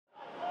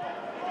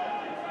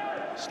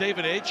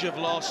Stevenage have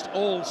lost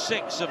all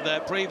 6 of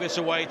their previous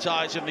away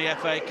ties in the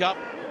FA Cup.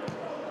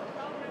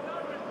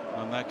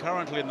 And they're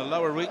currently in the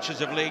lower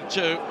reaches of League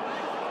Two.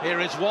 Here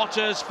is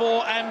Waters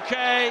for MK.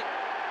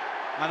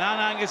 And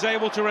Anang is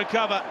able to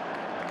recover.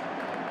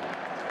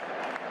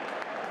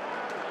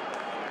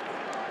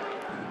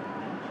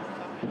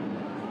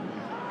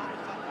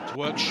 To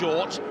work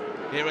short.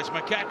 Here is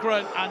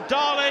McEachran and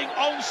Darling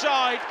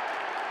onside.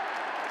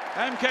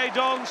 MK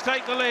Dons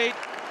take the lead.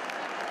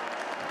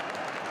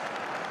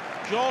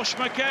 Josh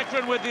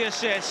McEachran with the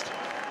assist.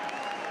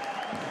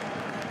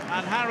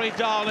 And Harry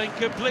Darling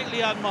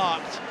completely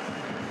unmarked.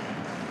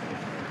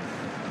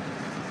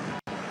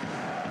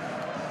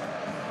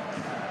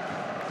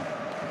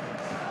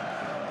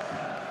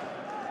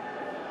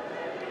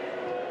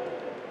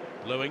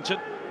 Lewington.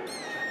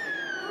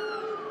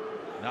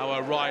 Now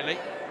O'Reilly.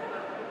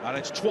 And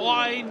it's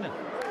Twine.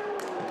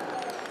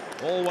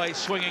 Always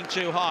swinging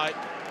too high.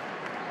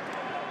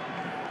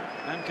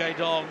 MK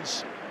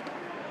Dons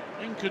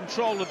in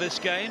control of this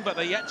game, but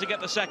they're yet to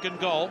get the second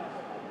goal.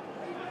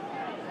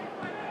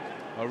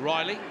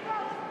 O'Reilly.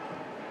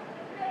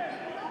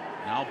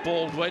 Now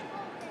Baldwin.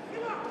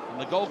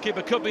 And the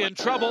goalkeeper could be in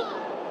trouble.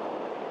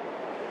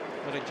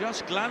 But it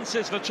just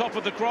glances the top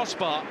of the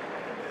crossbar.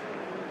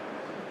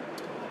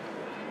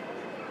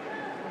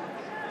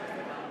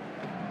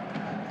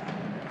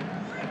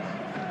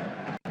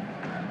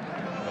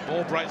 The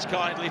ball breaks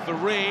kindly for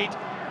Reed.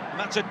 And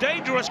that's a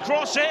dangerous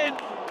cross in.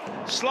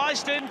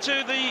 Sliced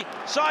into the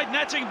side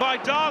netting by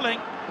Darling.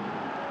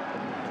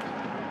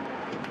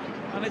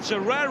 And it's a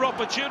rare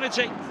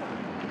opportunity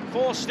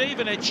for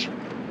Stevenage.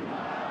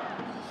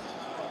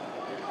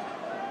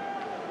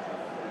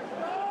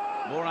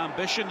 More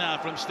ambition now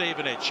from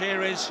Stevenage.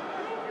 Here is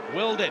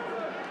Wildin.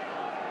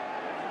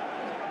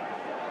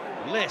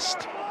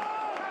 List.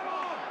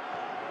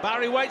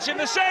 Barry waits in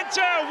the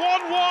centre.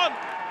 1-1.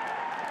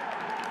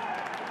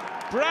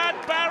 Brad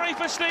Barry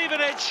for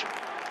Stevenage.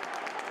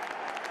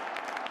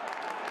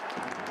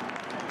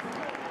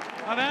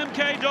 And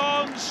MK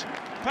Dons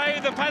pay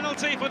the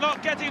penalty for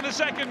not getting the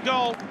second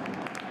goal.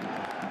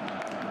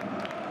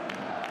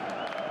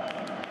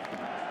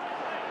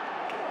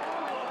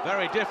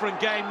 Very different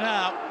game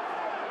now.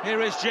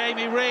 Here is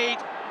Jamie Reed.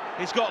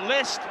 He's got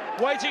List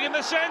waiting in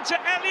the centre.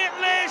 Elliott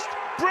List,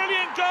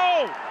 brilliant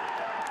goal.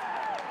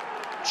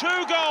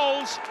 2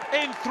 goals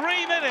in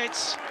 3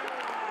 minutes.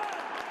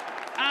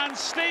 And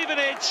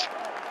Stevenage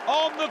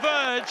on the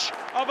verge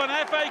of an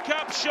FA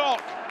Cup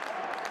shock.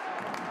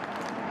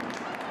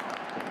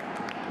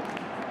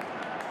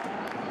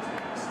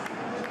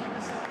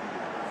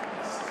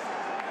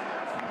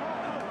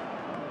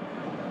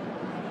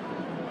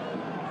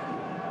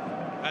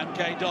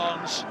 MK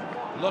Dons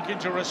looking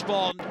to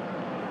respond.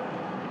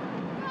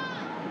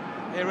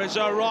 Here is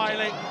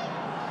O'Reilly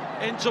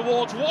in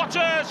towards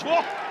Waters.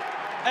 What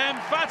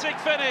emphatic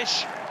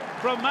finish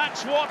from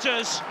Max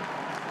Waters.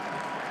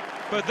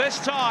 But this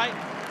tie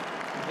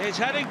is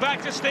heading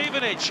back to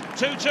Stevenage.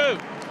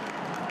 2-2.